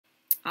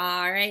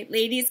All right,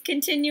 ladies,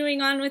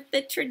 continuing on with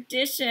the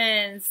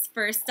traditions.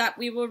 First up,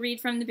 we will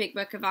read from the Big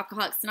Book of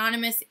Alcoholics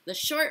Anonymous, the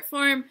short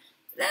form,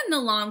 then the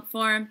long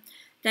form.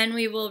 Then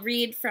we will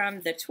read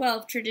from the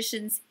 12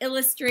 Traditions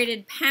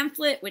Illustrated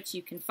pamphlet, which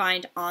you can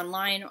find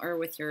online or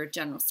with your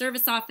general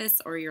service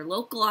office or your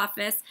local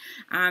office.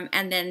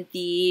 And then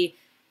the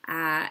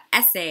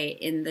essay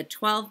in the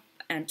 12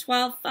 and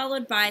 12,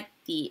 followed by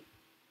the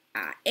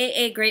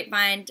AA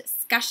Grapevine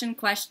discussion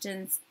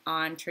questions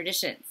on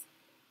traditions.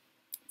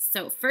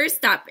 So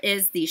first up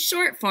is the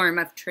short form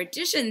of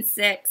Tradition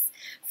 6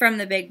 from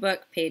the Big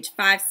Book, page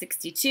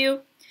 562.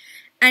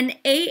 An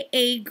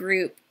AA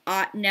group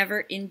ought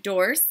never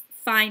endorse,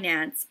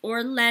 finance,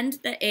 or lend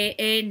the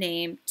AA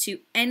name to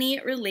any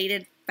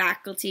related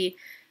faculty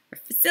or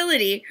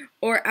facility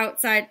or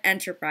outside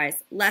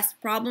enterprise, lest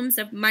problems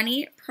of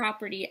money,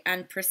 property,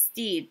 and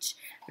prestige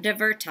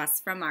divert us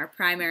from our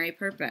primary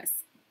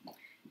purpose.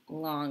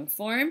 Long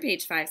form,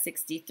 page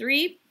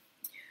 563.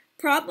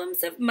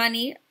 Problems of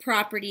money,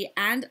 property,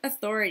 and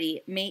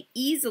authority may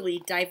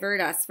easily divert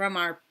us from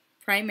our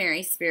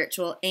primary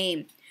spiritual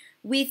aim.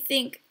 We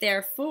think,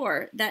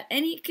 therefore, that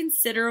any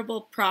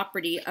considerable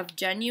property of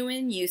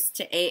genuine use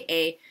to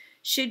AA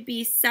should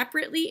be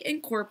separately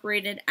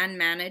incorporated and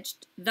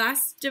managed,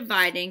 thus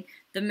dividing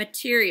the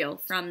material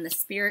from the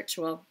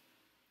spiritual.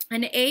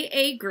 An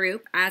AA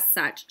group, as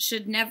such,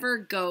 should never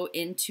go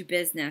into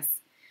business.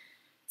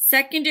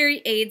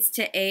 Secondary aids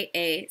to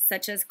AA,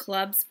 such as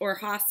clubs or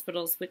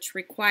hospitals which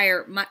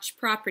require much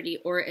property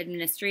or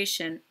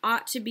administration,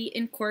 ought to be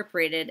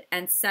incorporated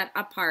and set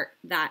apart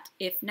that,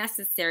 if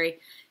necessary,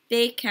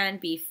 they can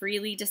be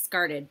freely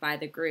discarded by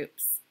the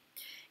groups.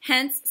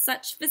 Hence,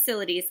 such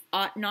facilities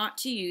ought not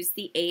to use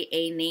the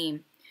AA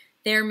name.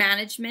 Their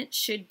management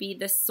should be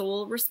the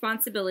sole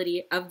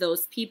responsibility of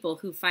those people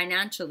who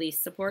financially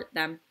support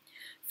them.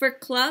 For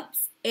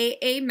clubs,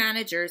 AA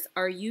managers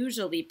are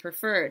usually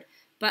preferred,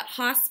 but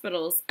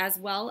hospitals, as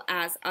well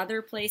as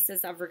other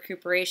places of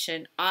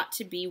recuperation, ought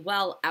to be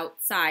well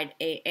outside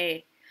AA.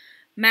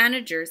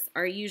 Managers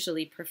are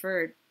usually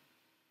preferred.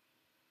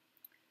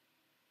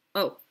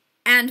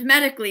 And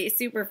medically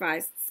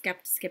supervised,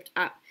 skipped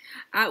up.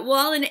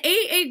 While an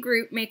AA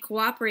group may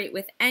cooperate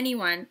with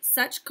anyone,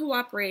 such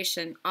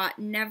cooperation ought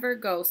never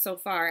go so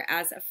far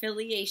as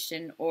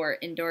affiliation or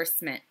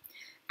endorsement,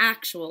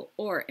 actual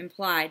or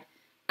implied.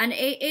 An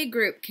AA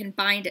group can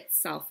bind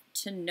itself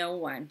to no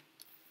one.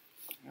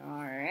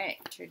 All right,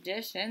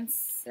 Tradition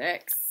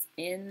 6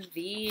 in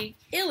the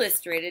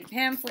illustrated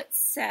pamphlet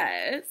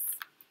says,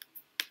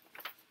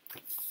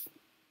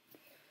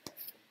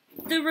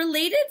 the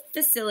related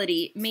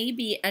facility may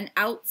be an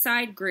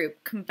outside group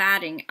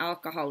combating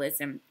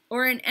alcoholism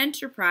or an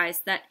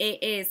enterprise that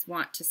AAs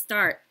want to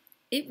start.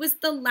 It was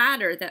the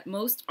latter that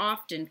most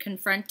often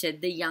confronted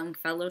the young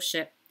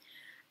fellowship.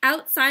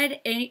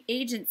 Outside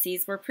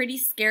agencies were pretty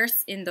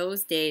scarce in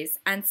those days,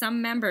 and some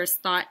members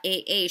thought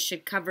AA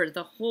should cover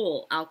the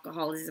whole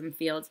alcoholism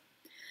field.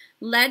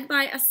 Led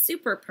by a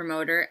super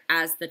promoter,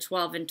 as the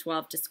 12 and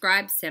 12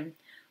 describes him,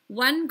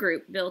 one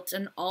group built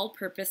an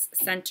all-purpose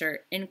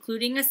center,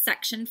 including a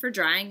section for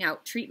drying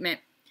out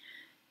treatment.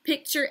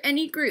 Picture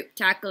any group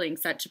tackling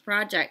such a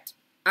project.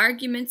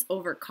 Arguments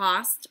over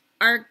cost,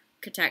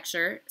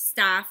 architecture,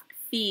 staff,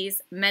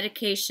 fees,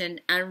 medication,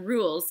 and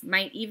rules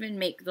might even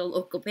make the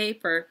local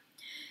paper.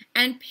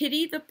 And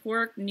pity the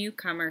poor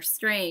newcomer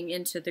straying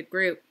into the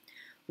group.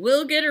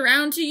 We'll get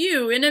around to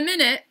you in a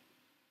minute.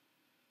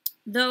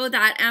 Though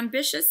that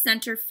ambitious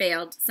center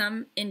failed,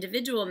 some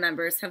individual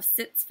members have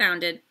since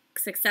founded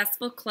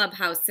successful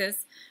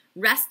clubhouses,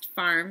 rest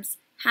farms,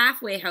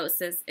 halfway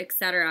houses,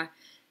 etc.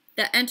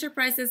 The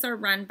enterprises are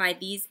run by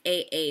these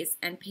AAs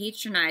and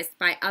patronized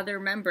by other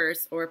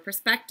members or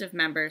prospective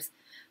members,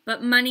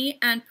 but money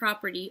and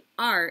property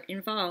are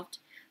involved.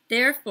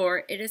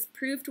 Therefore, it is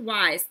proved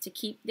wise to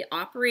keep the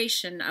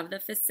operation of the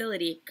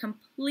facility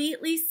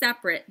completely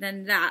separate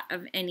than that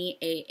of any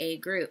AA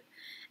group,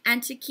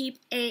 and to keep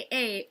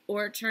AA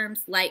or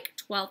terms like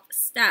 12th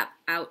step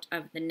out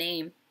of the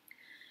name.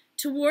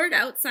 Toward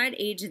outside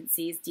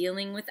agencies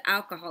dealing with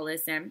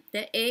alcoholism,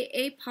 the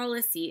AA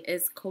policy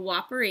is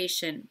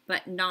cooperation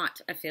but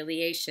not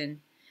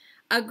affiliation.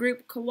 A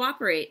group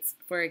cooperates,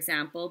 for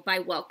example, by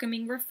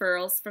welcoming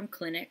referrals from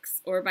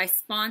clinics or by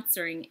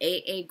sponsoring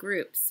AA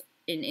groups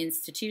in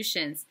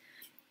institutions.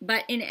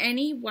 But in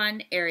any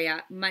one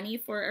area, money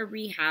for a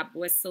rehab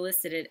was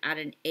solicited at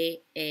an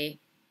AA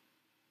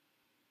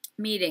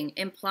meeting,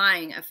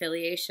 implying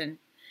affiliation.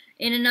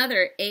 In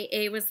another,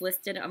 AA was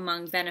listed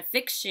among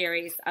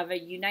beneficiaries of a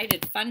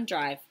united fund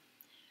drive.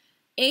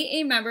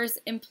 AA members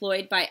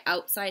employed by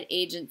outside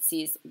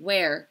agencies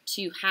wear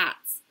 2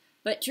 hats,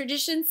 but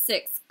Tradition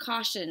 6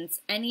 cautions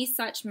any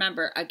such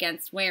member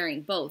against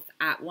wearing both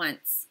at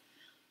once.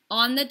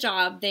 On the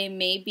job, they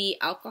may be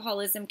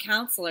alcoholism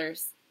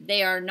counselors.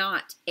 They are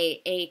not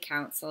AA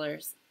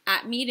counselors.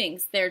 At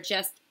meetings, they're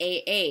just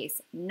AAs,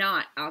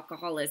 not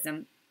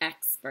alcoholism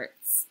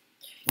experts.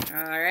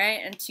 All right,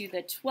 and to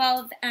the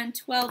 12 and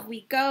 12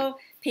 we go.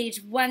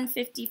 Page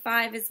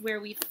 155 is where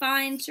we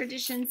find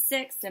tradition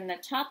 6, and the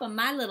top of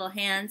my little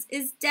hands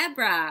is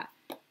Deborah.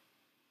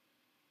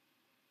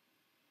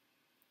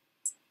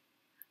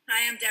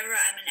 Hi, I'm Deborah.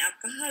 I'm an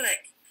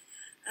alcoholic.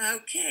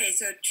 Okay,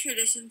 so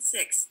tradition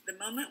 6. The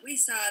moment we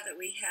saw that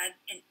we had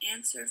an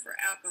answer for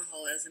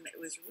alcoholism, it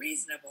was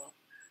reasonable,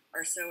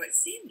 or so it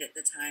seemed at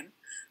the time,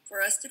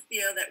 for us to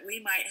feel that we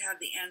might have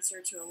the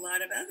answer to a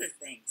lot of other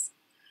things.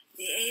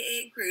 The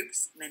AA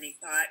groups, many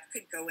thought,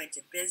 could go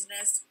into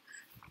business,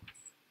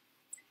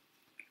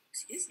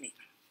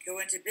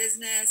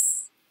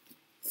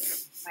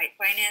 might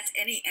finance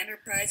any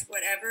enterprise,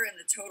 whatever, in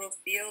the total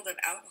field of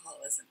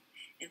alcoholism.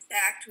 In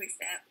fact,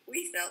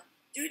 we felt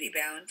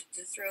duty-bound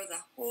to throw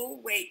the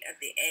whole weight of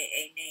the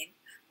AA name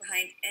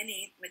behind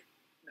any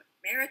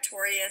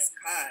meritorious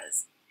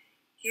cause.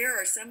 Here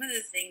are some of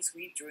the things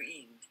we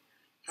dreamed.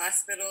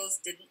 Hospitals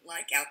didn't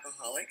like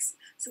alcoholics,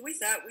 so we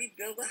thought we'd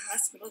build a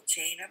hospital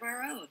chain of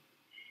our own.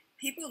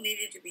 People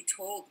needed to be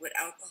told what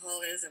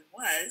alcoholism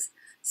was,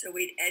 so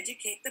we'd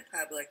educate the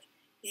public,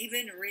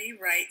 even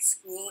rewrite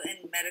school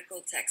and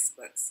medical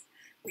textbooks.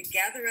 We'd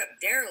gather up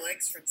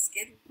derelicts from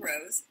Skid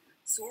Rows,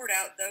 sort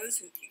out those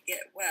who could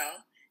get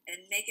well,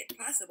 and make it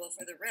possible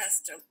for the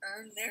rest to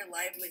earn their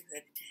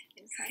livelihood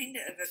in kind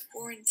of a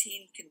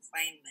quarantine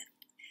confinement.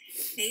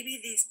 Maybe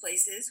these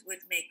places would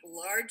make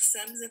large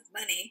sums of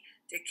money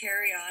to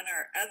carry on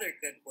our other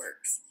good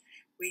works.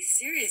 We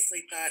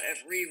seriously thought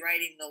of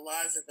rewriting the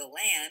laws of the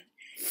land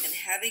and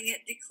having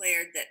it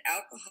declared that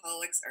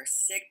alcoholics are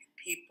sick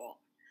people.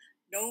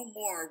 No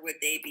more would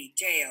they be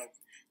jailed.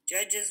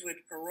 Judges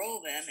would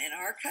parole them in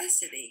our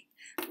custody.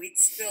 We'd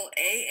spill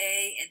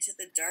AA into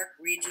the dark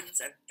regions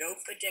of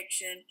dope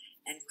addiction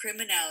and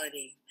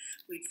criminality.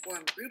 We'd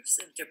form groups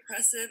of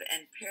depressive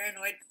and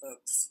paranoid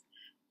folks.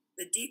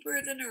 The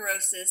deeper the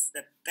neurosis,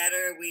 the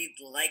better we'd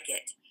like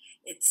it.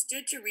 It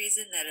stood to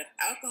reason that if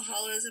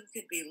alcoholism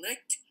could be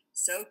licked,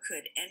 so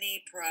could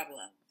any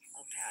problem.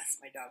 I'll pass,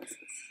 my dog.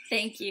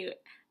 Thank you.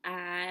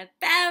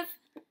 Bev?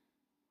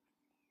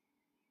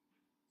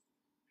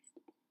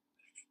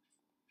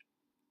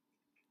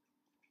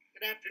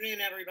 Good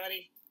afternoon,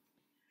 everybody.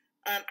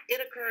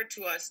 It occurred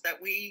to us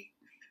that we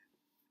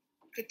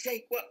could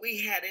take what we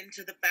had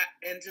into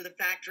the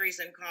factories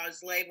and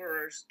cause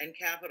laborers and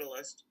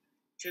capitalists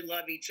to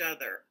love each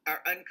other.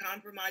 Our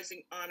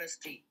uncompromising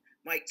honesty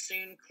might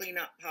soon clean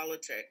up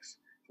politics.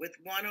 With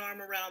one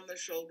arm around the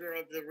shoulder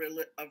of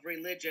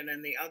religion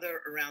and the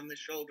other around the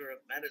shoulder of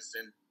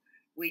medicine,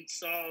 we'd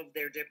solve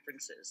their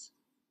differences.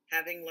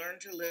 Having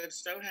learned to live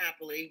so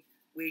happily,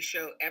 we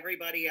show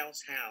everybody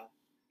else how.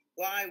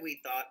 Why,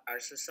 we thought, our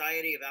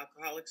Society of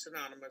Alcoholics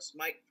Anonymous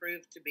might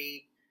prove to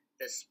be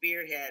the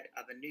spearhead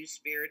of a new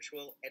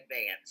spiritual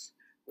advance.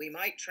 We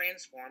might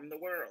transform the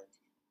world.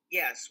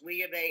 Yes,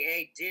 we of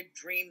AA did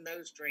dream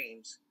those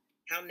dreams.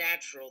 How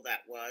natural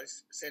that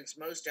was, since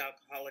most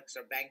alcoholics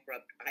are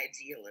bankrupt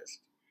idealists.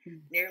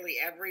 Nearly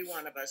every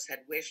one of us had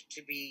wished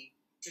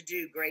to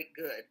do great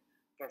good,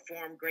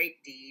 perform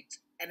great deeds,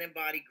 and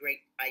embody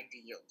great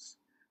ideals.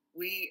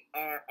 We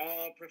are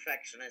all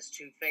perfectionists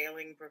who,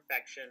 failing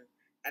perfection,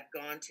 have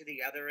gone to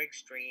the other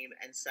extreme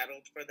and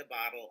settled for the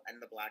bottle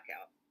and the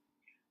blackout.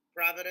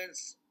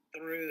 Providence,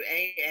 through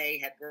AA,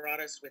 had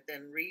brought us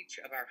within reach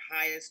of our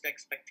highest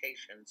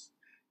expectations.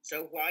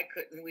 So why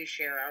couldn't we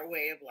share our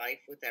way of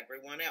life with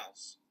everyone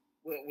else?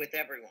 With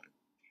everyone.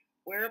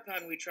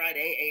 Whereupon we tried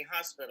AA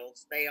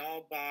hospitals. They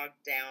all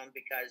bogged down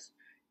because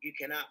you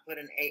cannot put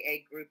an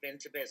AA group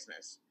into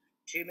business.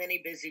 Too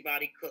many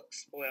busybody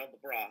cooks spoiled the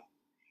broth.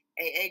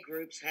 AA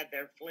groups had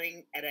their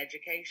fling at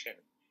education,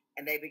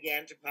 and they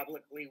began to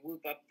publicly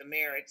whoop up the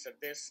merits of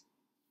this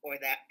or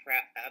that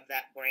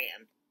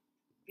brand.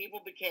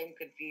 People became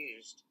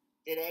confused.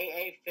 Did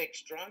AA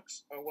fix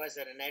drunks, or was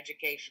it an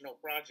educational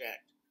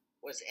project?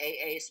 Was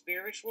AA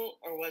spiritual,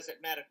 or was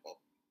it medical?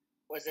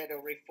 Was it a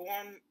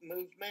reform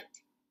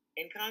movement?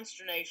 In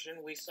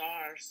consternation, we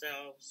saw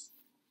ourselves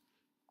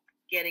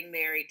getting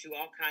married to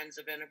all kinds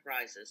of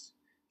enterprises,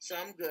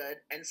 some good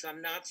and some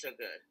not so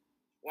good.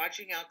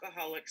 Watching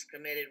alcoholics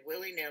committed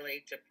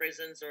willy-nilly to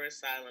prisons or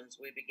asylums,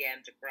 we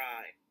began to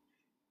cry.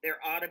 There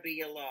ought to be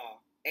a law.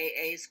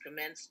 AAs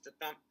commenced to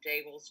thump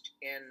tables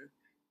in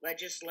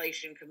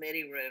legislation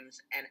committee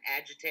rooms and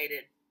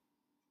agitated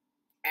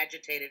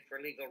for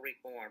legal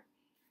reform.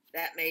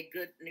 That made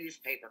good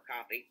newspaper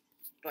copy,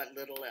 but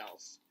little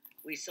else.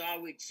 We saw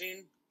we'd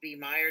soon be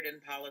mired in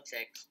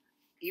politics.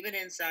 Even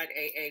inside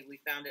AA, we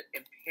found it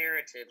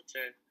imperative to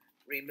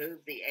remove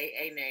the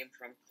AA name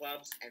from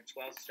clubs and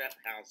 12-step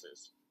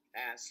houses.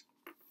 Pass.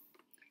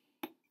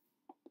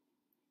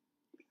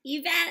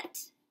 Yvette.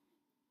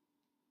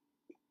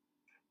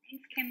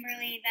 Thanks,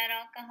 Kimberly. That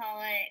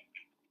alcoholic.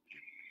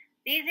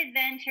 These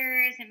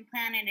adventures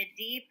implanted a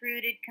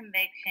deep-rooted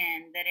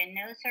conviction that in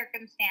no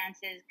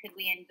circumstances could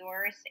we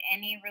endorse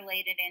any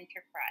related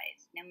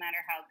enterprise, no matter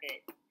how good.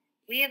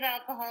 We of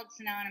Alcoholics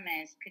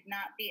Anonymous could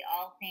not be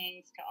all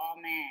things to all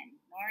men,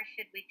 nor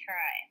should we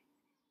try.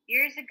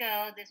 Years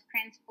ago, this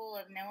principle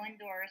of no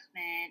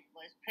endorsement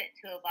was put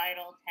to a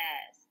vital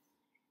test.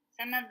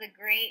 Some of the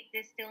great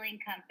distilling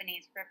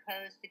companies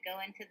proposed to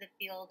go into the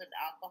field of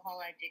alcohol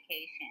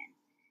education.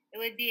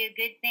 It would be a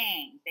good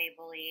thing, they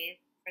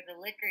believe, for the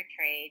liquor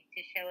trade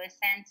to show a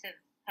sense of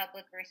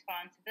public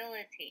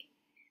responsibility.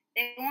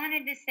 They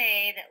wanted to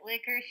say that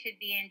liquor should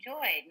be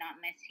enjoyed,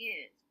 not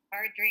misused.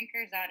 Hard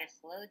drinkers ought to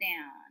slow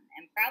down,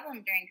 and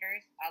problem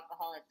drinkers,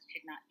 alcoholics,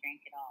 should not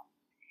drink at all.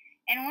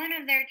 In one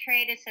of their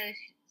trade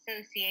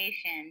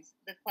associations,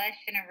 the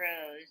question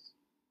arose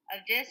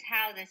of just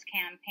how this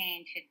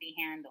campaign should be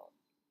handled.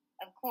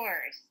 Of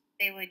course,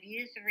 they would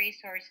use the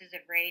resources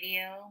of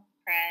radio,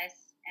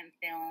 press, and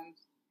films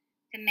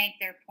to make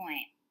their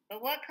point.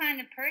 But what kind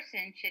of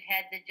person should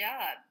head the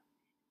job?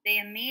 They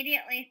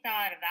immediately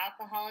thought of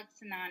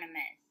Alcoholics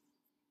Anonymous.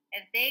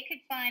 If they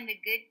could find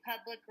a good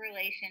public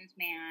relations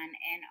man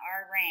in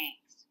our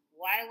ranks,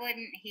 why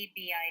wouldn't he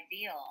be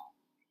ideal?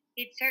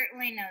 He'd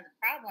certainly know the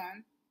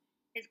problem.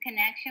 His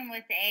connection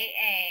with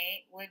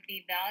AA would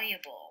be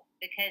valuable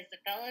because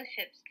the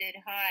fellowship stood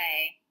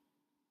high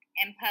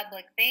in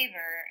public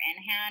favor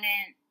and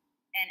hadn't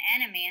an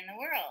enemy in the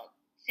world.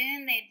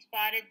 Soon they'd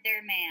spotted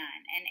their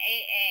man, an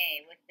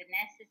AA with the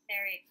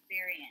necessary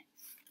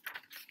experience.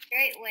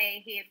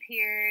 Straightway he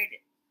appeared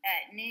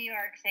at New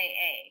York's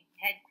AA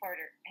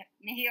headquarters,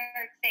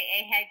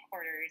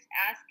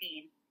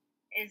 asking,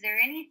 "Is there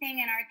anything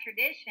in our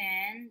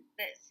tradition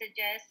that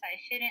suggests I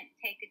shouldn't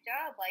take a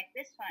job like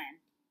this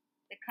one?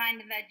 The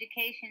kind of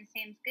education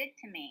seems good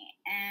to me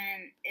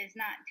and is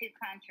not too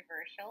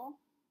controversial.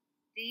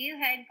 Do you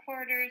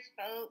headquarters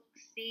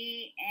folks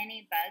see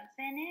any bugs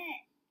in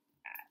it?"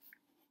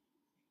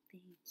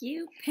 Thank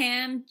you,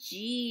 Pam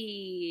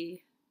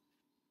G.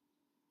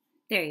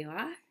 There you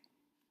are.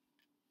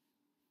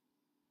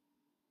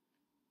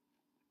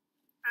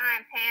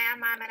 I'm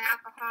Pam. I'm an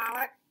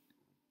alcoholic.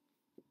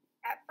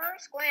 At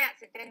first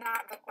glance, it did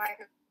not look like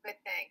a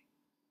good thing.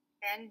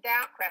 Then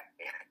doubt crept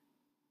in.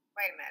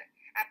 Wait a minute.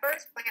 At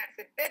first glance,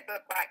 it did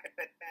look like a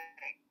good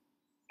thing.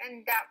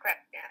 Then doubt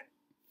crept in.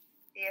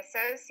 The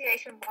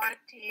association wanted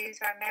to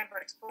use our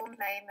member's full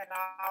name in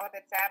all of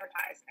its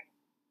advertising.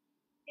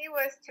 He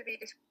was to be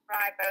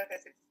described both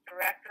as its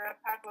director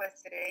of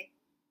publicity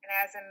and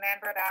as a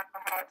member of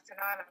Alcoholics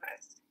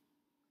Anonymous.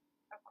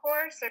 Of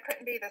course, there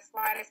couldn't be the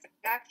slightest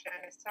objection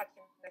if such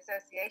an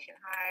association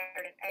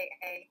hired an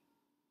AA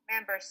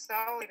member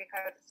solely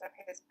because of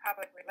his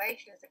public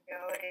relations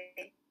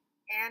ability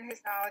and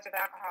his knowledge of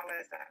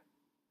alcoholism.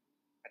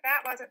 But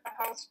that wasn't the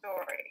whole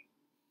story.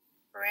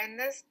 For in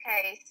this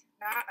case,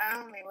 not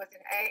only was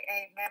an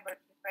AA member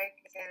to break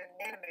his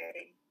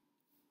anonymity,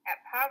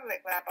 at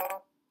public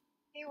level,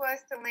 he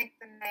was to link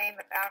the name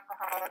of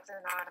Alcoholics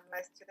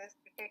Anonymous to this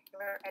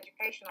particular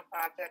educational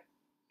project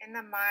in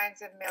the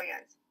minds of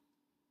millions.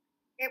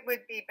 It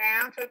would be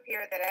bound to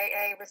appear that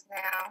AA was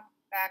now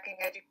backing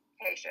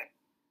education,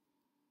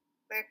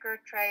 liquor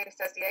trade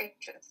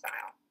association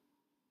style.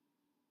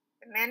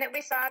 The minute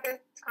we saw this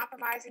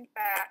compromising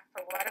fact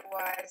for what it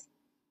was,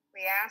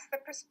 we asked the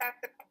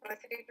prospective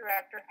publicity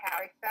director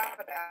how he felt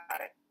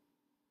about it.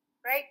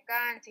 "Great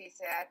guns," he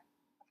said.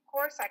 "Of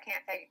course I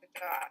can't take the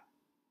job.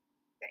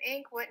 The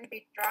ink wouldn't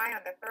be dry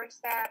on the first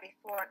stab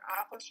before an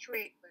awful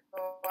shriek would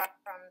go up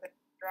from the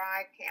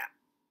dry camp.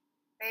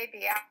 They'd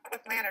be out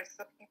with lanterns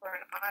looking for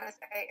an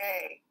honest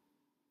AA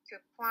to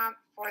plump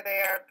for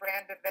their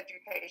brand of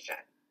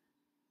education.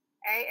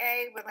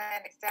 AA would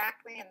land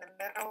exactly in the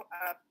middle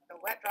of the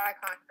wet-dry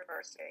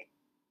controversy.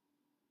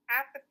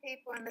 Half the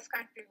people in this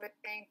country would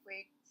think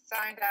we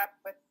signed up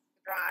with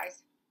the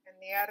dries, and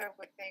the other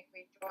would think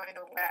we joined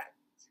the wet.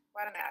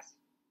 What a mess."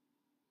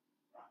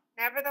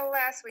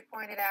 Nevertheless, we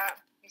pointed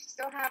out, "You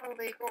still have a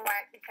legal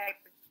right to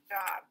take the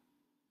job."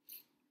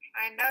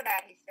 "I know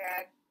that," he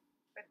said,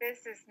 "but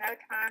this is no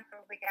time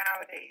for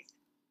legalities.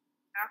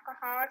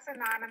 Alcoholics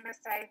Anonymous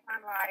saved my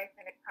life,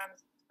 and it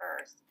comes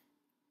first.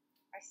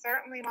 I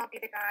certainly won't be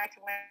the guy to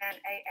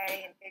land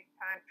AA in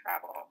big-time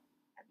trouble,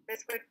 and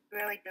this would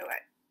really do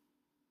it."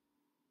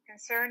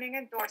 Concerning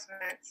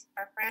endorsements,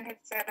 our friend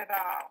had said it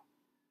all.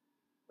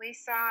 We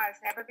saw as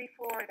never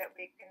before that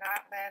we could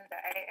not lend the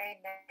AA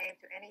name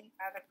to any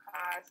other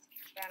cause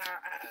than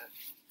our own.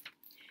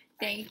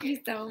 Thank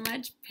you so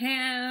much,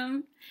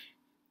 Pam.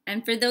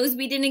 And for those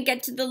we didn't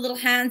get to the little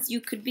hands, you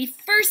could be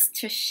first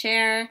to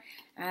share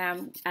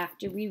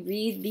after we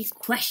read these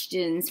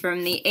questions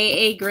from the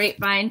AA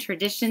Grapevine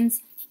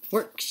Traditions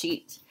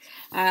worksheet.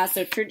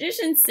 So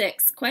Tradition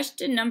 6,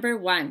 question number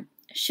 1.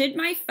 Should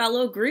my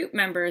fellow group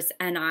members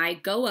and I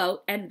go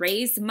out and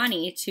raise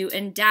money to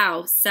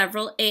endow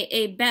several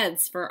AA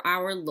beds for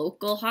our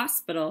local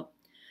hospital?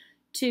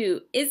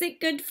 2. Is it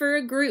good for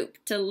a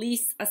group to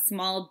lease a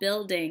small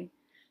building?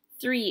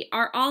 3.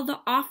 Are all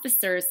the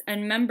officers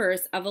and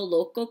members of a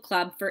local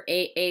club for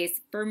AAs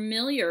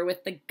familiar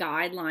with the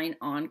guideline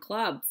on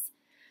clubs?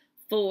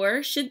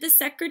 4. Should the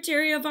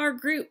secretary of our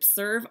group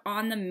serve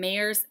on the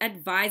mayor's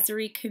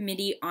advisory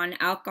committee on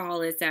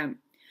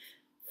alcoholism?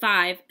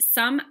 5,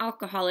 some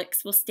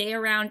alcoholics will stay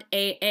around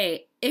AA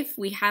if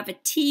we have a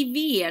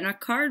TV and a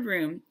card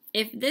room.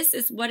 If this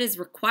is what is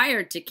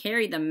required to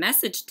carry the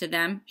message to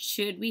them,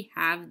 should we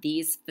have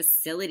these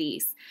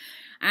facilities?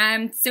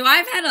 So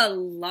I've had a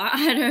lot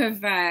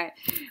of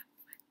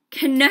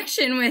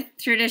connection with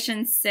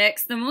Tradition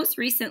 6, the most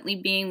recently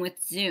being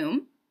with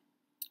Zoom.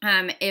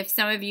 If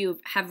some of you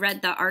have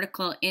read the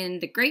article in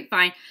the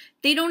Grapevine,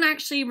 they don't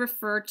actually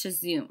refer to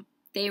Zoom.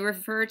 They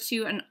refer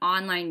to an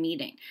online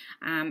meeting.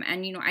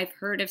 And, you know, I've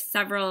heard of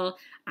several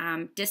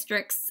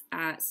districts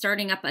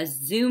starting up a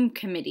Zoom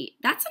committee.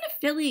 That's an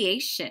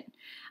affiliation.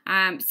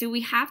 So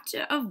we have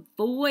to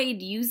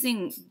avoid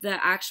using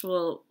the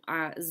actual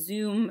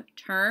Zoom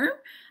term.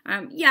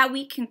 Yeah,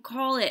 we can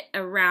call it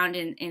around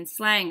in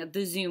slang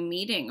the Zoom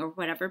meeting or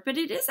whatever, but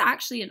it is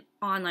actually an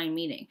online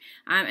meeting.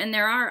 And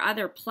there are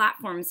other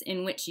platforms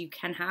in which you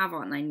can have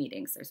online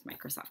meetings. There's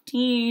Microsoft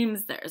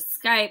Teams, there's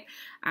Skype.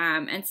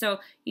 And so,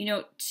 you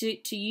know,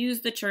 to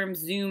use the term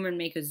Zoom and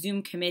make a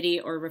Zoom committee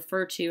or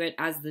refer to it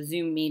as the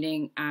Zoom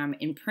meeting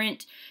in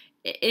print,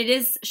 it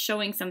is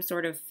showing some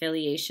sort of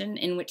affiliation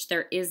in which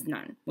there is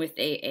none with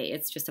AA.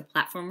 It's just a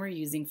platform we're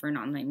using for an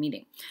online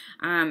meeting.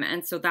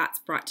 And so that's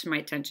brought to my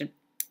attention.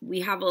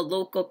 We have a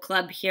local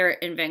club here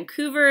in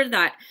Vancouver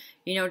that,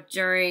 you know,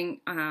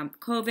 during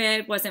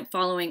COVID wasn't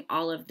following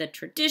all of the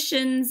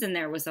traditions, and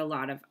there was a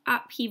lot of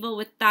upheaval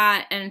with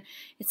that. And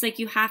it's like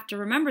you have to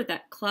remember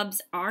that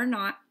clubs are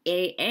not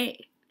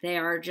AA. They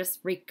are just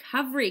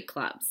recovery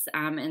clubs,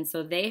 and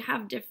so they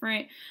have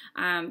different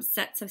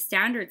sets of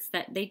standards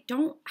that they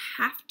don't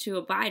have to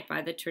abide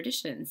by the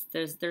traditions.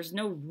 There's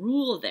no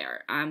rule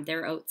there.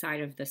 They're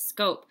outside of the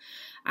scope.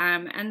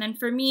 And then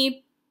for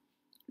me,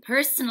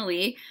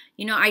 personally,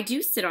 you know, I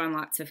do sit on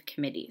lots of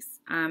committees,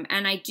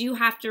 and I do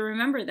have to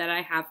remember that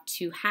I have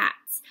 2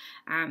 hats.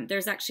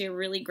 There's actually a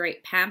really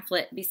great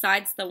pamphlet,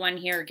 besides the one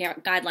here,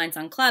 Guidelines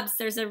on Clubs,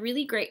 there's a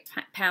really great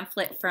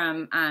pamphlet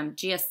from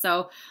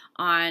GSO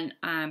on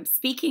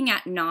speaking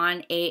at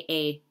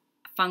non-AA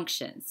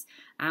functions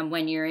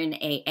when you're in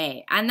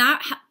AA. And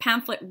that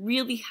pamphlet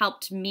really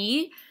helped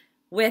me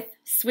with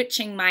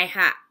switching my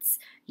hats.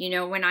 You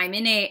know, when I'm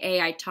in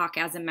AA, I talk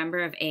as a member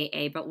of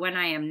AA, but when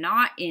I am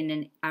not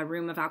in a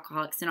room of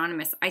Alcoholics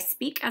Anonymous, I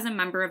speak as a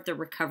member of the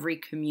recovery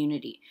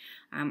community.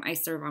 I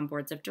serve on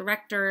boards of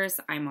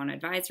directors, I'm on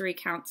advisory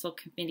council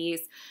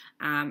committees,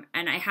 and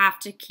I have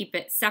to keep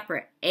it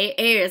separate.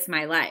 AA is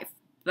my life,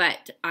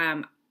 but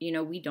you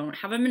know, we don't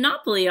have a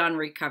monopoly on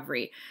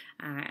recovery.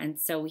 And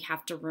so we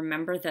have to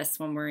remember this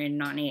when we're in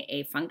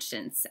non-AA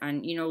functions.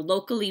 And, you know,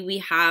 locally we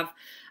have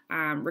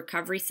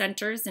recovery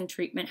centers and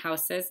treatment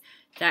houses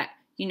that,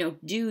 you know,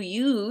 do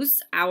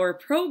use our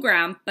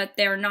program, but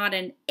they're not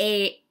an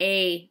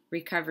AA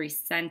recovery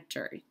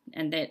center.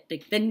 And that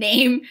the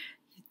name,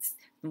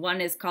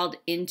 one is called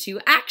Into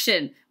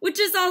Action, which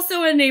is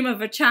also a name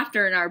of a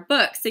chapter in our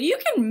book. So you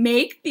can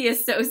make the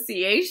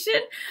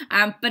association,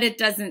 but it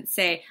doesn't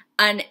say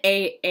an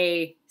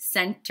AA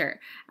center.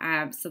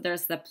 So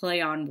there's the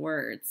play on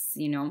words,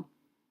 you know.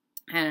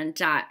 And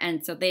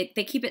so they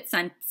keep it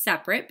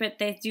separate, but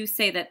they do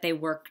say that they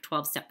work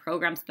 12-step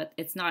programs, but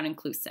it's not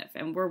inclusive.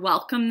 And we're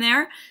welcome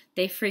there.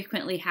 They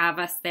frequently have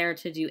us there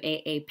to do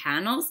AA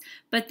panels,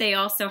 but they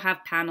also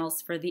have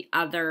panels for the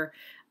other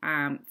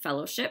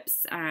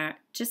fellowships,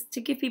 just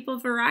to give people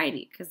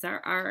variety, because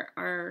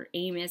our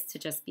aim is to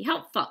just be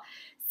helpful.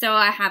 So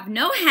I have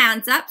no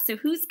hands up, so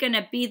who's going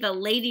to be the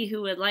lady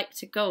who would like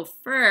to go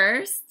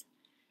first?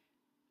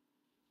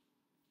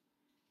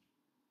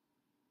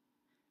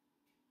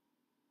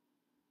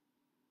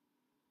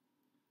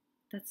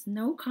 That's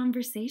no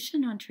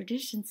conversation on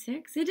Tradition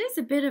 6. It is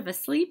a bit of a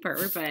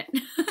sleeper, but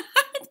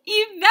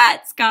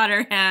Yvette's got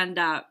her hand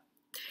up.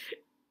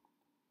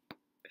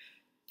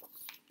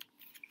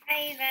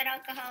 Hi, Yvette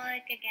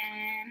Alcoholic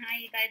again. Hi,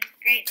 you guys. It's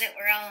great that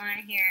we're all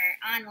on here,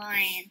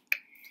 online.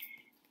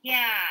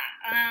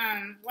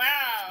 Yeah,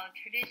 wow,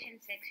 Tradition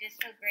 6,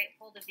 just so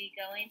grateful to be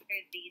going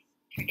through these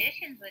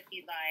traditions with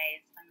you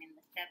guys. I mean,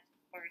 the steps,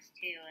 of course,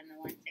 too, and the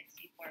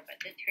 164, but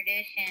the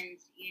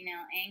traditions, you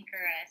know,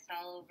 anchor us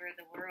all over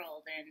the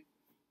world, and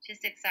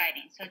just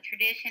exciting. So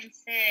Tradition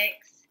 6,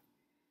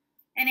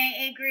 an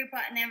AA group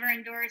ought never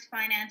endorse,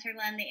 finance, or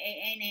lend the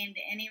AA name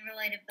to any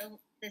related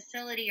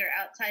facility or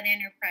outside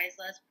enterprise,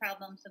 lest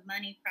problems of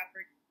money,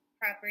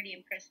 property,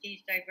 and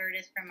prestige divert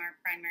us from our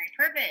primary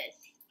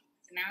purpose.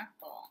 It's a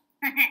mouthful.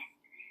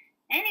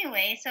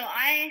 Anyway, so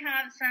I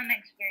have some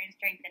experience,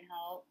 strength, and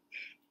hope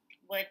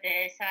with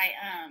this. I,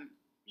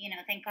 you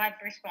know, thank God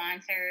for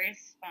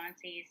sponsors,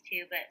 sponsees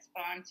too, but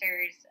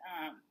sponsors,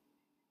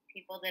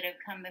 people that have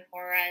come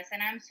before us.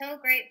 And I'm so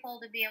grateful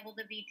to be able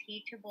to be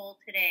teachable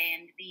today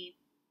and to be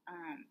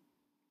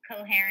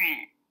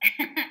coherent,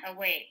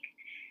 awake.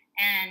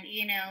 And,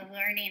 you know,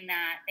 learning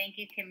that. Thank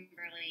you,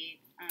 Kimberly,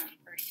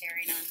 for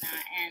sharing on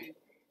that. And,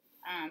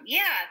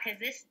 yeah, because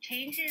this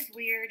change is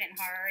weird and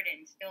hard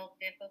and still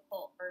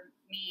difficult for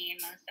me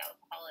and most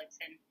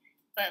alcoholics.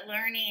 But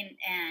learning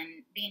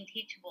and being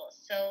teachable is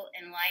so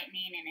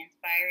enlightening and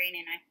inspiring,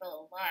 and I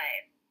feel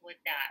alive. with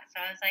that.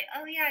 So I was like,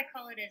 oh yeah, I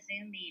call it a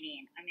Zoom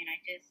meeting. I mean,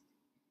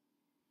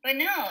 but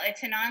no,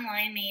 it's an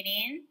online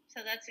meeting.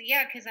 So that's,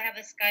 yeah, because I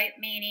have a Skype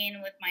meeting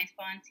with my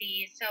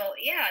sponsees. So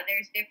yeah,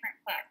 there's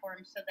different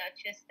platforms. So that's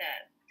just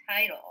a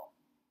title.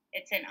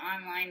 It's an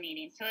online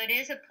meeting. So it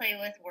is a play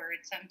with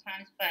words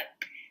sometimes. But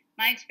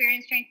my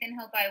experience, strength, and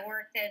hope, I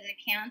worked as a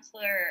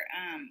counselor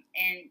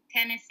in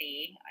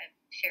Tennessee. I've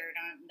shared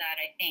on that,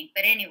 I think.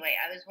 But anyway,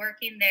 I was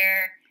working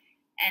there.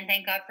 And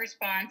thank God for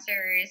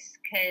sponsors,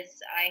 because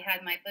I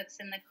had my books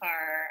in the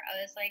car.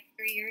 I was like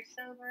 3 years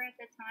sober at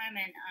the time,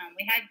 and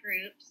we had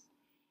groups,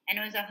 and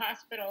it was a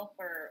hospital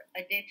for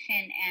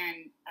addiction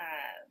and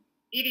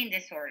eating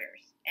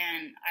disorders.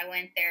 And I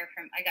went there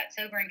I got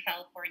sober in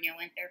California,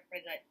 went there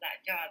for that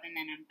job, and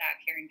then I'm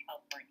back here in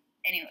California.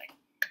 Anyway,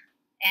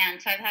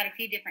 and so I've had a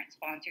few different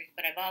sponsors,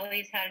 but I've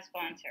always had a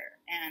sponsor,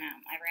 and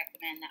I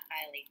recommend that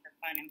highly for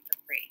fun and for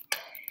free.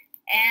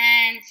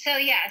 And so,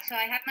 yeah, so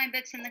I have my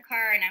books in the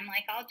car, and I'm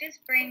like, I'll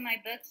just bring my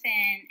books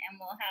in, and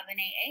we'll have an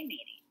AA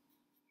meeting.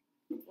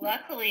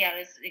 Luckily, I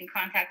was in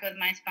contact with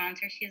my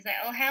sponsor. She's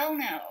like, oh, hell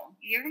no,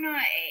 you're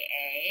not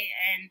AA.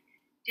 And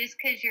just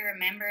because you're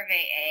a member of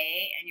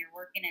AA and you're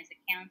working as a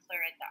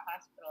counselor at the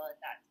hospital at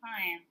that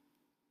time,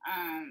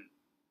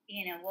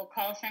 we'll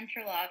call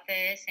central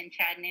office in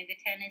Chattanooga,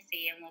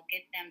 Tennessee, and we'll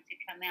get them to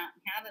come out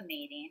and have a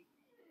meeting.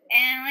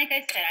 And like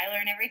I said, I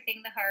learned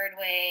everything the hard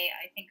way.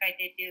 I think I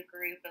did do a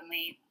group, and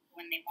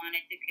when they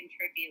wanted to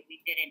contribute, we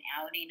did an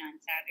outing on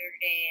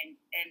Saturday.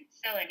 And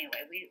so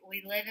anyway,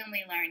 we live and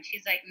we learn.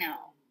 She's like,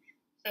 no.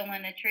 So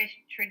when the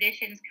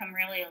traditions come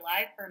really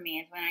alive for me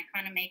is when I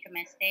kind of make a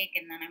mistake,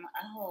 and then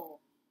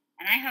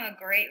and I have a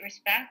great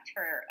respect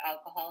for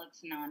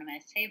Alcoholics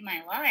Anonymous. Saved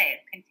my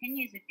life,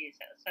 continues to do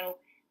so. So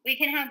we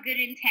can have good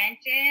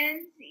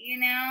intentions,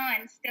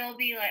 and still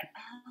be like,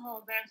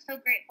 oh, but I'm so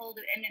grateful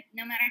and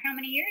no matter how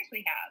many years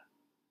we have,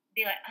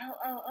 be like,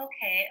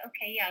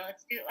 okay, yeah,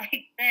 let's do it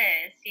like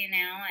this,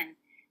 and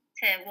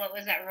to, what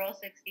was that, Rule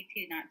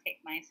 62, not take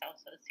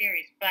myself so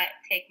serious, but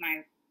take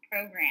my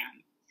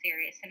program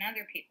serious and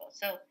other people.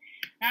 So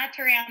not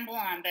to ramble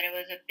on, but it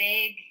was a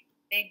big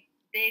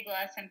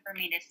lesson for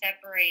me to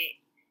separate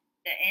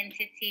the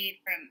entity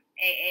from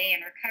AA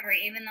and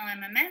recovery, even though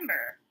I'm a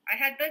member. I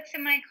had books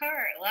in my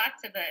car,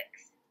 lots of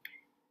books.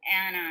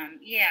 And,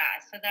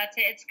 so that's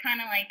it. It's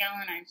kind of like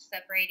Al-Anon,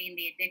 separating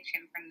the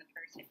addiction from the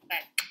person.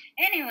 But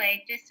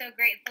anyway, just so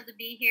grateful to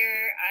be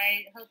here.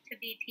 I hope to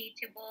be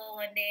teachable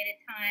one day at a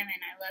time.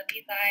 And I love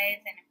you guys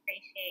and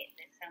appreciate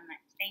this so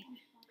much. Thank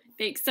you.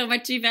 Thanks so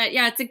much, Yvette.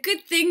 Yeah, it's a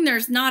good thing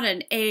there's not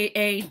an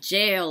AA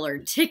jail or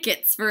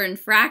tickets for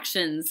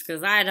infractions,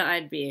 because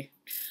I'd be...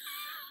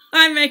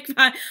 I'm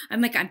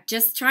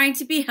just trying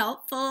to be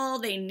helpful.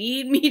 They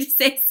need me to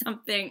say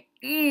something.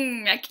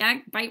 I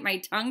can't bite my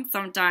tongue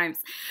sometimes.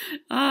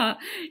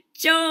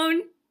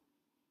 Joan?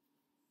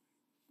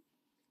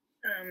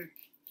 I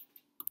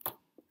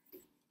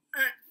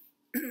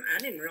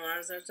didn't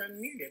realize I was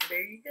unmuted.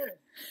 There you go.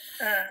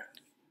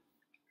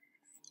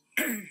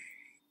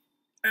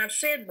 I've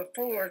said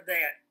before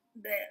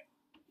that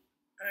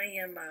I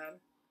am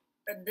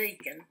a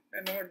deacon,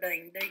 an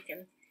ordained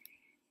deacon.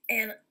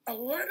 And a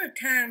lot of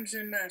times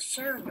in my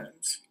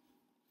sermons,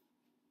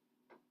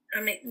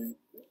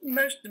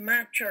 most of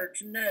my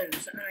church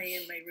knows I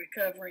am a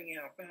recovering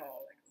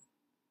alcoholic.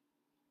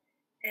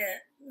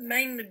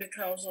 Mainly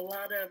because a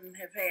lot of them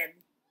have had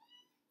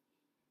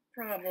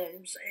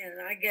problems, and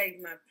I gave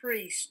my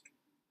priest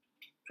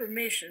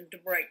permission to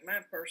break my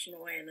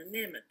personal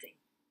anonymity.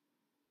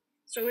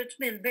 So it's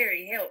been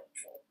very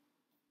helpful.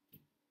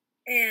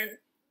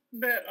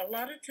 But a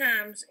lot of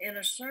times in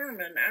a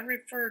sermon, I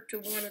refer to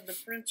one of the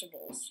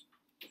principles,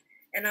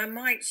 and I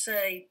might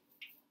say,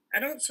 I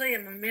don't say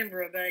I'm a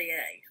member of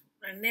AA.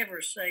 I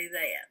never say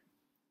that.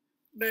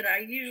 But I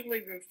usually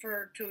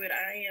refer to it,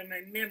 I am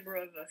a member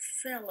of a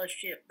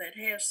fellowship that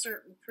has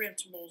certain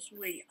principles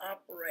we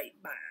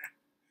operate by.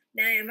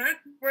 Now, am I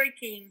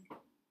breaking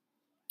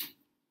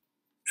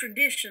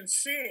Tradition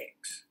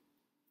 6?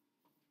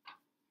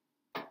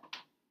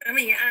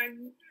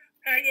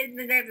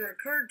 It never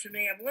occurred to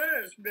me I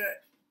was,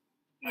 but,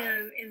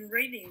 in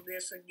reading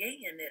this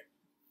again, it,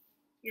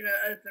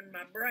 opened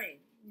my brain.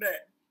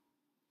 But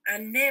I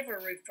never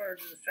refer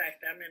to the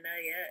fact I'm in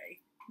AA,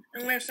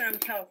 unless I'm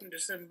talking to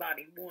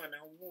somebody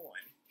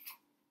one-on-one.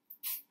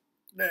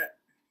 But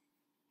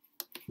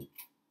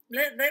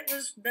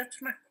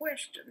that's my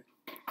question.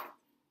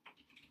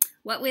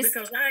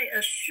 Because I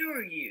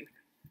assure you,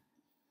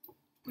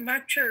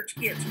 my church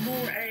gets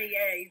more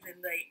AA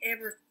than they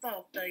ever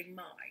thought they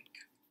might.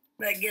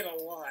 They get a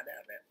lot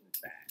of it, in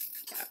fact.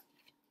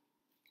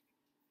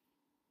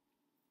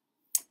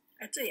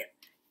 That's it.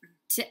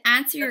 To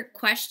answer your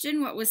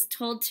question, what was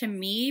told to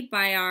me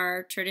by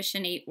our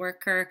Tradition 8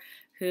 worker,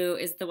 who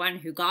is the one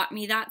who got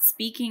me that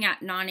speaking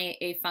at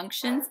non-AA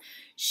functions,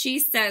 she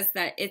says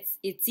that it's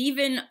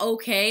even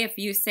okay if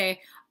you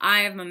say,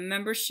 I am a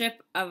member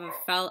of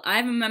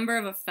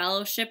a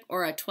fellowship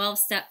or a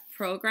 12-step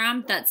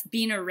program that's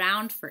been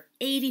around for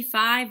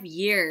 85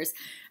 years.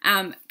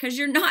 Because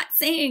you're not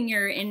saying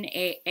you're in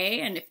AA,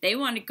 and if they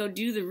want to go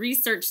do the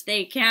research,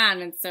 they can.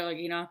 And so,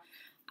 you know,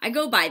 I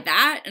go by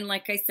that. And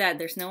like I said,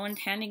 there's no one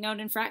handing out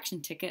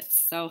infraction tickets.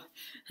 So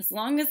as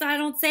long as I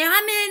don't say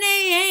I'm in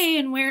AA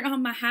and wear it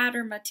on my hat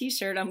or my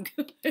t-shirt, I'm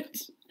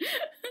good.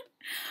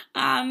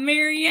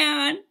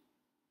 Marianne,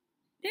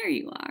 there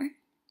you are.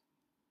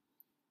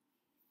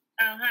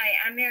 Oh, hi,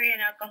 I'm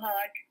Marianne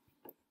Alcoholic.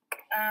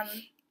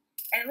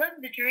 I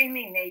love the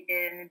dreaming they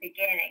did in the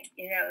beginning,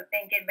 you know,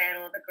 thinking about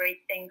all the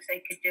great things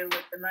they could do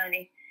with the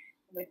money,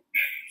 would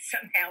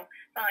somehow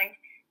find.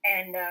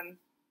 And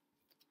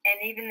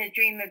even the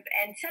dream of,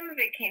 and some of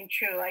it came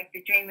true, like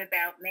the dream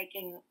about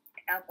making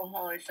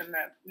alcoholism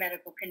a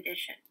medical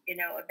condition, you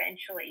know,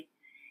 eventually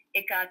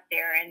it got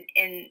there. And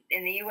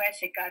in the U.S.,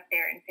 it got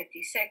there in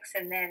 56.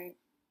 And then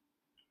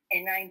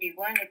in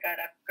 91, it got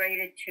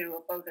upgraded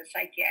to both a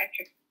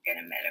psychiatric and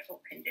a medical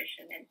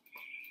condition.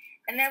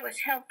 And that was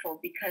helpful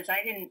because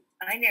I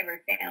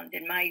never found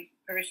in my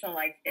personal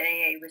life that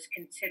AA was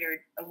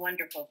considered a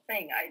wonderful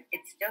thing.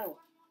 It's still,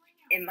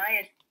 in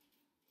my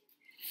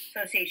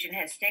association,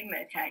 has stigma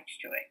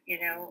attached to it.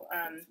 You know,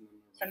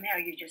 somehow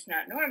you're just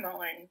not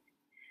normal, and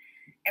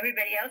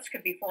everybody else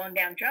could be falling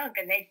down drunk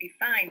and they'd be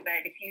fine.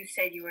 But if you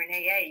said you were in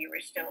AA, you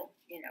were still,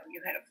 you know,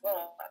 you had a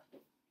flaw.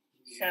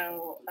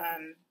 So,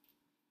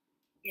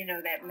 you know,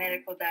 that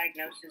medical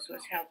diagnosis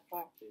was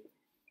helpful.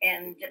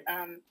 And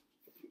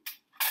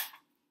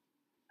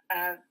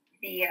I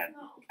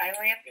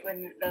laughed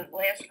when the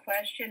last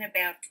question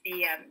about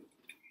the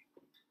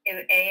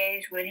if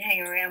AAs would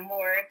hang around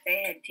more if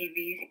they had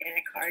TVs in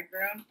a card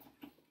room.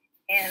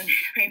 And it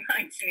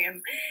reminds me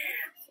of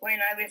when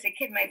I was a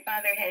kid, my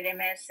father had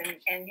MS,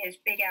 and his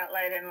big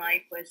outlet in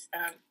life was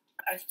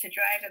us to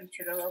drive him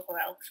to the local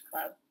Elks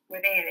Club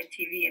where they had a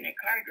TV in a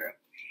card room.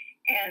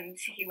 And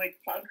he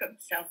would plug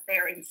himself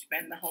there and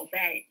spend the whole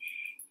day.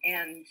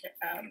 And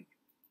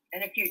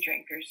a few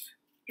drinkers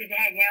to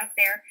hang out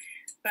there.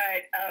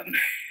 But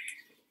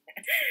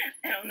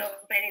I don't know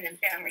if any of them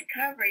found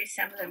recovery.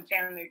 Some of them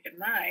found their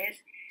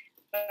demise.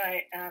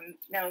 But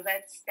no,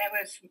 that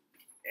was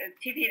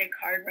TV in a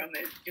card room.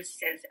 It just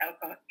says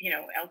alcohol, you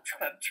know, Elks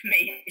Club to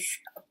me.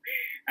 So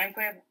I'm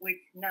glad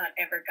we've not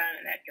ever gone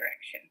in that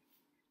direction.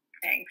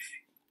 Thanks.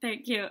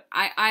 Thank you.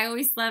 I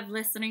always love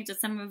listening to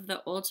some of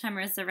the old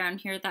timers around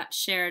here that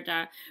shared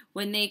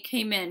when they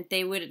came in,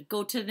 they would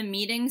go to the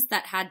meetings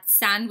that had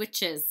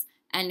sandwiches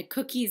and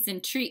cookies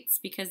and treats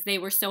because they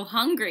were so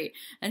hungry.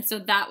 And so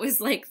that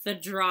was like the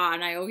draw.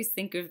 And I always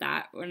think of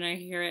that when I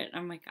hear it.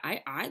 I'm like,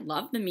 I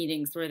love the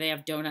meetings where they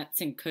have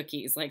donuts and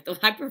cookies. Like,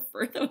 I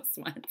prefer those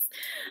ones.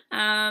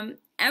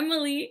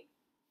 Emily.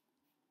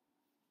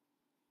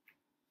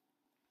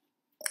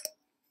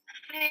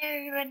 Hi,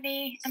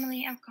 everybody.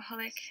 Emily,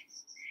 alcoholic.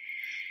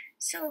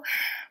 So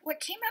what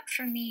came up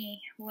for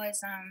me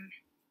was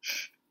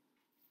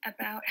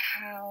about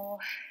how,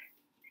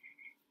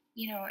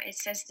 you know, it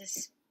says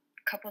this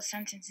couple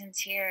sentences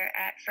here.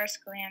 At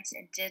first glance,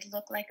 it did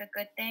look like a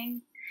good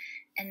thing,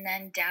 and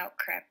then doubt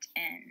crept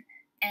in.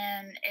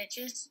 And it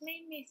just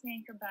made me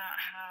think about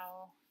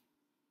how,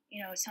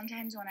 you know,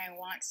 sometimes when I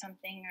want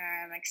something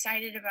or I'm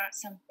excited about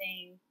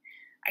something,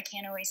 I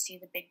can't always see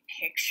the big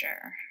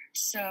picture.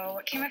 So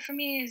what came up for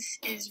me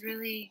is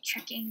really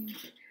checking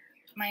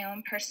my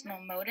own personal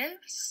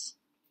motives,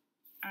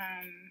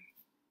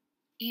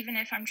 even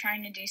if I'm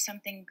trying to do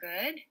something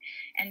good,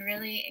 and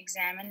really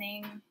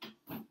examining,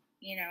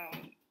 you know,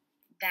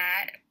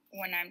 that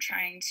when I'm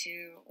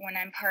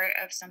part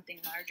of something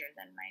larger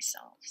than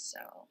myself. So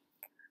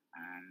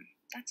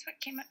that's what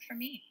came up for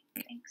me.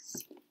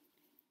 Thanks.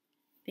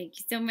 Thank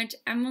you so much,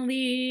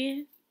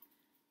 Emily.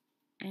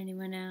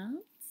 Anyone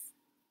else?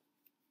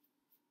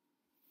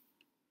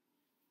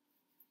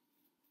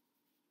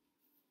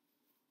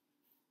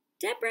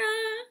 Deborah.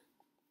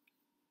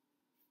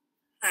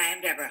 Hi,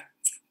 I'm Deborah,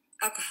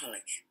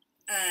 alcoholic.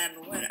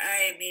 What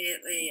I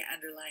immediately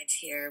underlined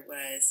here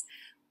was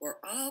we're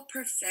all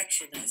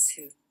perfectionists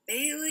who,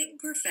 failing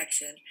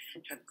perfection,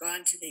 have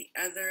gone to the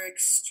other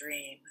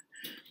extreme.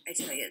 I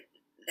tell you,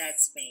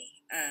 that's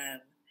me.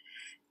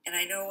 And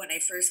I know when I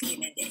first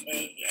came into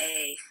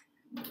AA,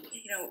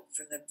 you know,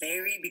 from the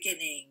very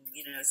beginning,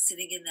 you know,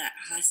 sitting in that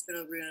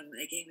hospital room,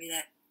 they gave me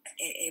that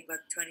AA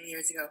book 20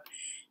 years ago.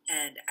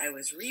 And I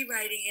was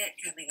rewriting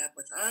it, coming up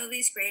with all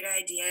these great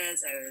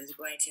ideas. I was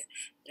going to,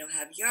 you know,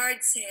 have yard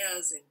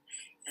sales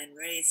and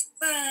raise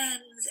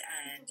funds.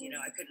 And, you know,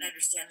 I couldn't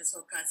understand this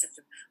whole concept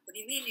of, what do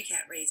you mean you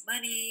can't raise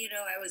money? You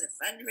know, I was a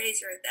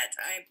fundraiser at that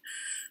time.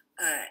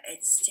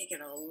 It's taken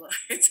a lot.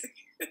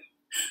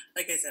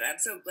 Like I said, I'm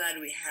so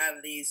glad we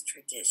have these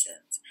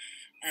traditions.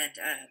 And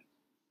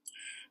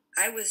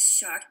I was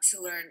shocked to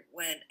learn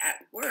when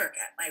at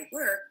my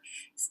work,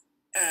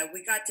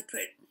 we got to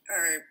put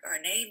our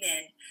name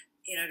in,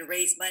 you know, to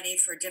raise money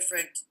for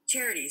different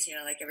charities, you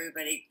know, like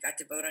everybody got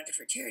to vote on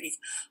different charities.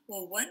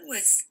 Well, one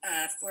was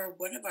for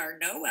one of our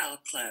no-al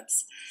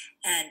clubs.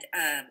 And,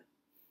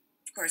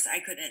 of course, I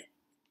couldn't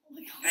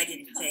I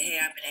didn't say, hey,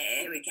 I'm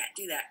an AA, we can't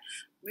do that.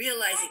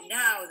 Realizing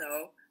now,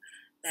 though,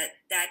 that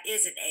that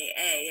is an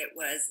AA.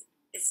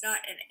 It's not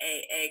an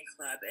AA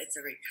club, it's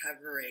a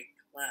recovery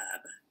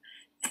club.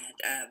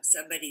 And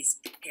somebody's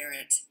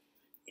parent,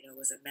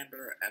 was a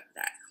member of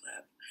that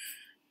club.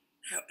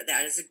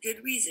 That is a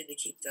good reason to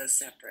keep those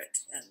separate.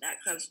 And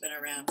that club's been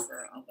around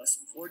for almost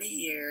 40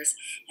 years.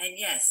 And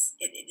yes,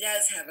 it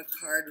does have a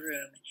card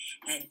room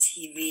and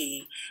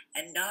TV.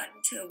 And not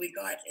until we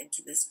got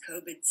into this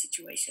COVID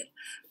situation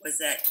was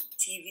that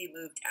TV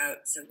moved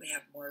out, so we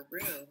have more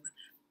room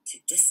to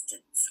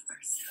distance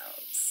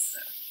ourselves. So,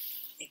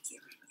 thank you.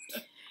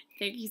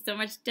 Thank you so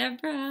much,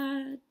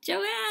 Deborah.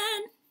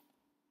 Joanne!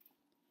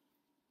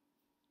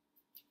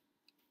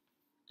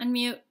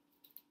 Unmute.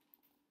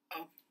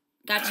 Oh.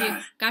 Got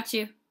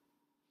you.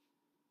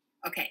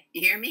 Okay,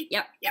 you hear me?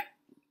 Yep.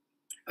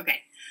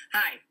 Okay.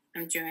 Hi,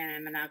 I'm Joanne.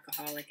 I'm an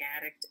alcoholic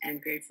addict and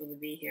grateful to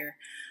be here.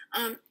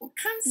 What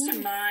comes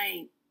to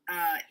mind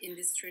in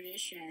this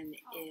tradition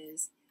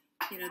is,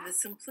 the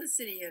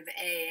simplicity of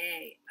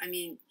AA. I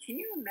mean, can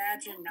you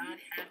imagine not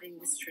having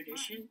this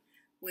tradition?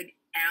 Would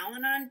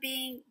Al-Anon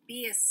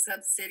be a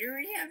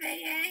subsidiary of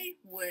AA?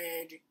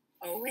 Would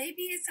OA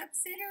be a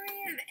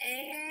subsidiary of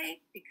AA?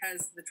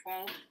 Because the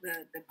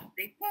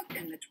big book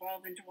and the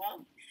 12 and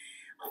 12.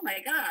 Oh my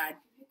God,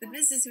 the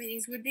business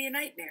meetings would be a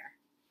nightmare.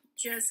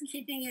 Just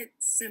keeping it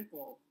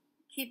simple,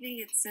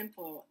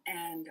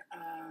 and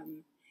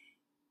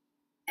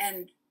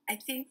I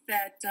think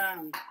that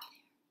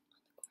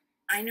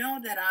I know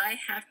that I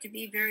have to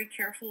be very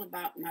careful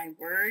about my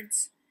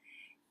words,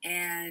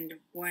 and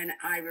when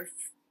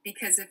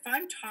because if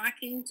I'm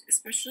talking,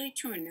 especially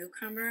to a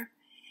newcomer,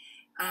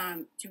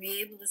 to be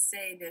able to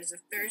say there's a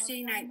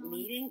Thursday night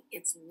meeting,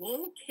 it's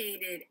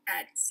located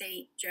at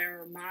St.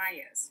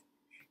 Jeremiah's,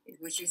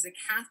 which is a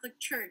Catholic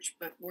church,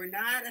 but we're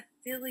not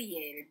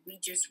affiliated. We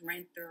just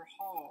rent their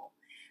hall.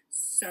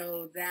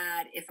 So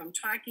that if I'm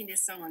talking to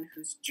someone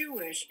who's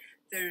Jewish,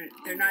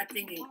 they're not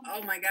thinking,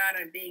 oh my God,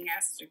 I'm being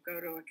asked to go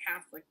to a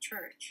Catholic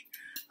church.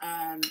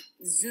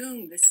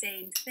 Zoom, the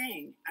same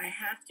thing. I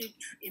have to,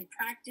 in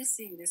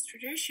practicing this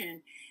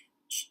tradition,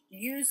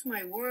 use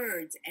my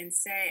words and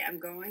say I'm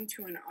going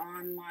to an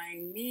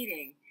online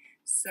meeting,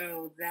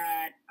 so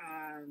that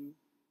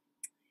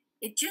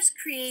it just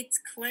creates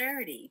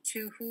clarity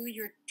to who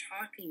you're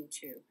talking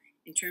to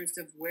in terms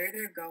of where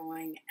they're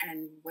going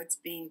and what's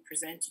being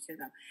presented to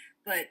them.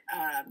 But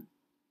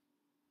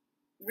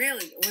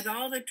really, with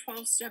all the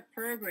 12-step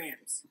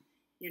programs,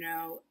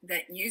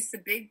 that use the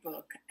big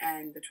book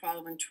and the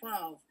 12 and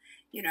 12,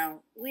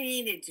 we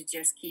needed to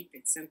just keep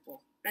it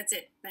simple. That's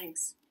it.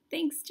 Thanks.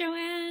 Thanks,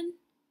 Joanne.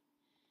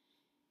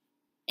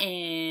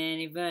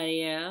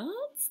 Anybody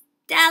else?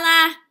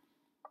 Stella.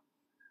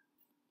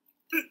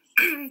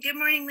 Good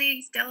morning,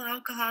 ladies. Stella,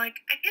 alcoholic.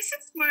 I guess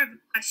it's more of a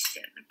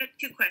question. I've got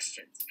two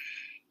questions.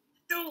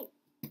 So,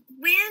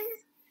 when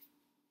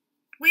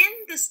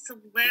the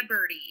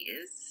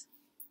celebrities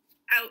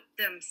out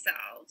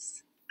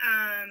themselves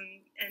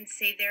and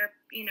say they're,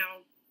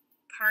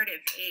 part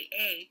of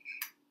AA,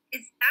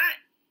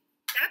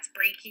 that's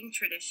breaking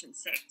tradition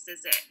 6,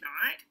 is it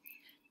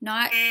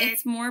not?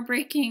 It's more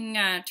breaking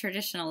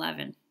tradition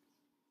 11.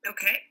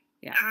 Okay.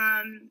 Yeah.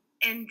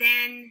 And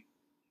then,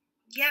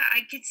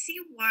 I could see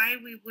why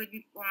we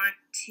wouldn't want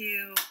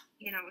to,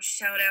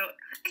 shout out,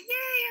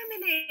 yay, I'm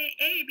in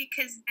AA,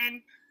 because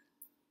then,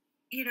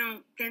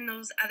 then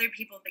those other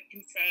people that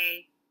can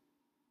say,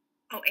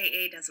 oh,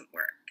 AA doesn't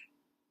work.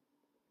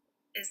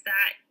 Is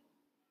that,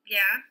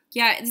 yeah?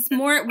 Yeah, it's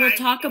more, we'll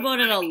talk about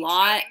it a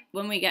lot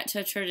when we get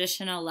to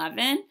tradition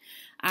 11.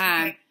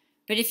 Okay.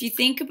 But if you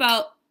think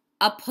about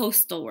a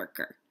postal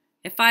worker,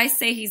 if I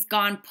say he's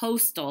gone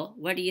postal,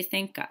 what do you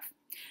think of?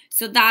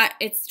 So that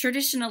it's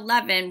tradition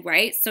 11,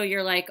 right? So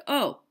you're like,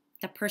 oh,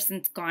 the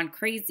person's gone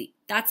crazy.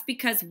 That's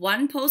because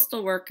one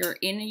postal worker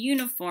in a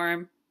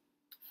uniform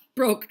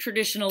broke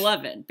tradition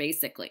 11,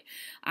 basically.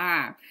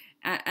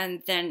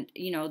 And then,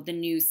 the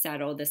news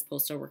said, oh, this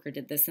postal worker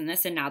did this,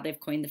 and now they've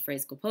coined the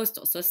phrase go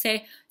postal. So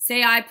say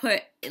I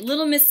put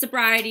Little Miss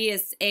Sobriety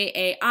is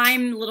AA,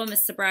 I'm Little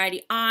Miss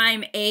Sobriety,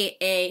 I'm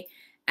AA,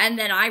 and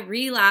then I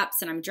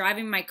relapse and I'm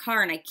driving my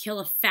car and I kill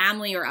a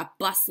family or a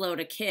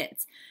busload of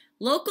kids.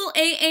 Local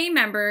AA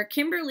member,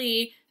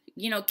 Kimberly,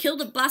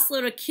 killed a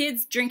busload of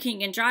kids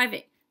drinking and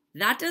driving.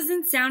 That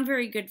doesn't sound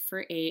very good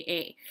for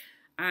AA.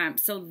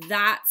 So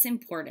that's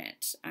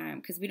important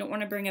because we don't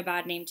want to bring a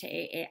bad name to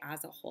AA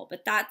as a whole.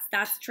 But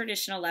that's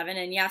tradition 11.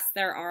 And yes,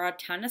 there are a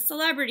ton of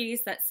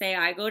celebrities that say,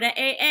 I go to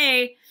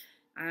AA,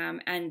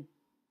 and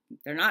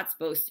they're not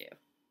supposed to.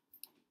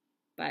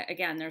 But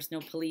again, there's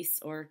no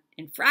police or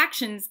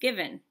infractions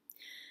given.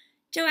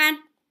 Joanne?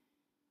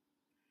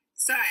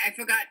 Sorry, I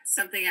forgot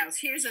something else.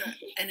 Here's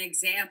an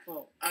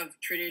example of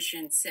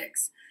tradition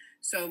 6.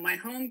 So my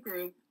home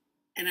group,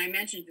 and I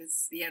mentioned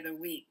this the other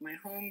week, my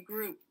home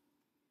group,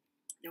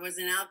 there was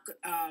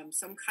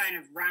some kind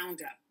of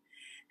roundup,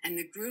 and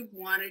the group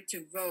wanted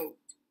to vote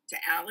to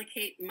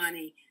allocate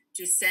money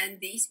to send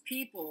these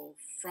people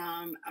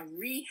from a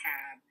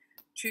rehab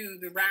to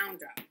the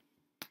roundup.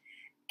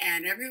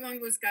 And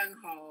everyone was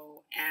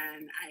gung-ho.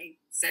 And I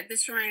said the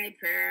serenity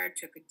prayer,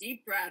 took a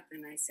deep breath,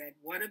 and I said,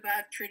 what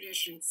about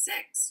tradition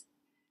 6?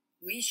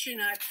 We should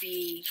not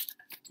be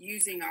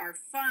using our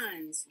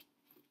funds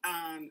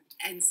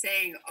and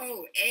saying,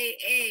 oh,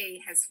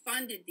 AA has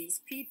funded these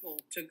people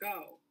to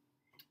go.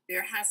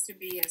 There has to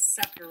be a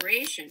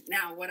separation.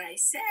 Now, what I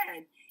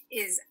said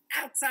is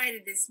outside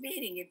of this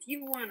meeting, if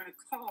you want to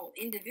call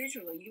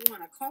individually, you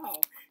want to call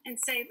and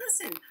say,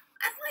 listen,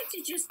 I'd like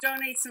to just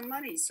donate some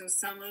money so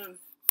some of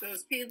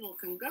those people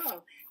can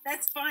go.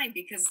 That's fine,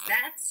 because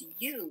that's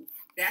you.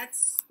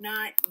 That's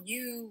not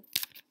you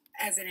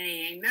as an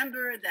AA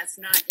member. That's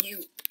not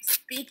you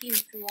speaking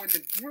for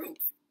the group.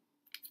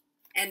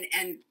 And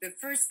the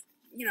first,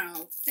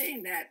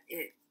 thing that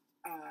it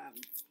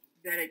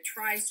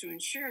tries to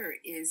ensure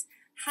is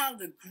how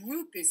the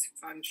group is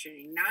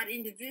functioning, not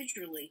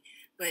individually,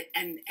 but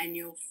and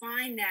you'll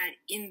find that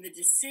in the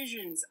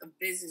decisions of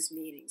business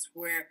meetings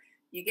where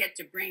you get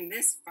to bring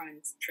this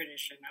funds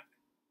tradition up.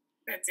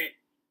 That's it.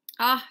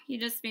 Oh, you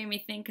just made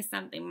me think of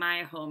something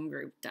my home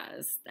group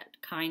does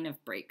that kind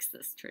of breaks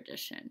this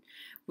tradition.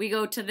 We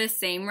go to the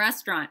same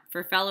restaurant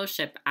for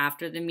fellowship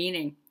after the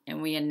meeting,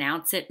 and we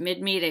announce it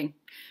mid-meeting.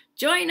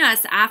 Join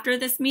us after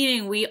this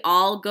meeting. We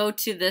all go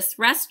to this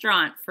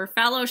restaurant for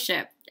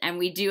fellowship, and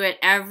we do it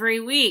every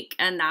week,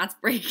 and that's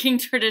breaking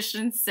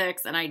tradition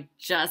 6, and I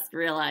just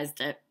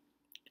realized it.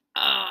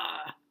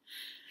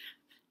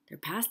 Their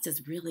past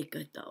is really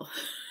good, though.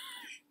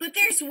 But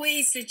there's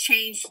ways to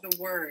change the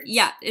words.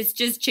 Yeah, it's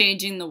just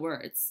changing the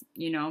words,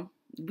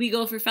 We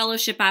go for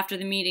fellowship after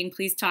the meeting.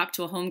 Please talk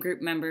to a home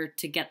group member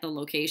to get the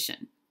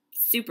location.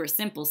 Super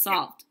simple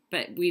solved,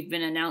 but we've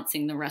been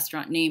announcing the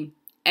restaurant name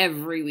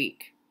every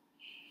week.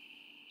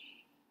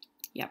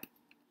 Yep.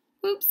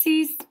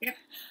 Whoopsies. Yep.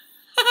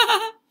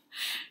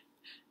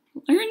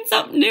 Learn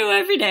something new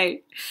every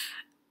day.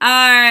 All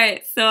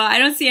right, so I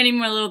don't see any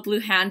more little blue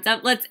hands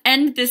up. Let's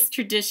end this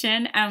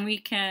tradition and we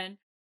can...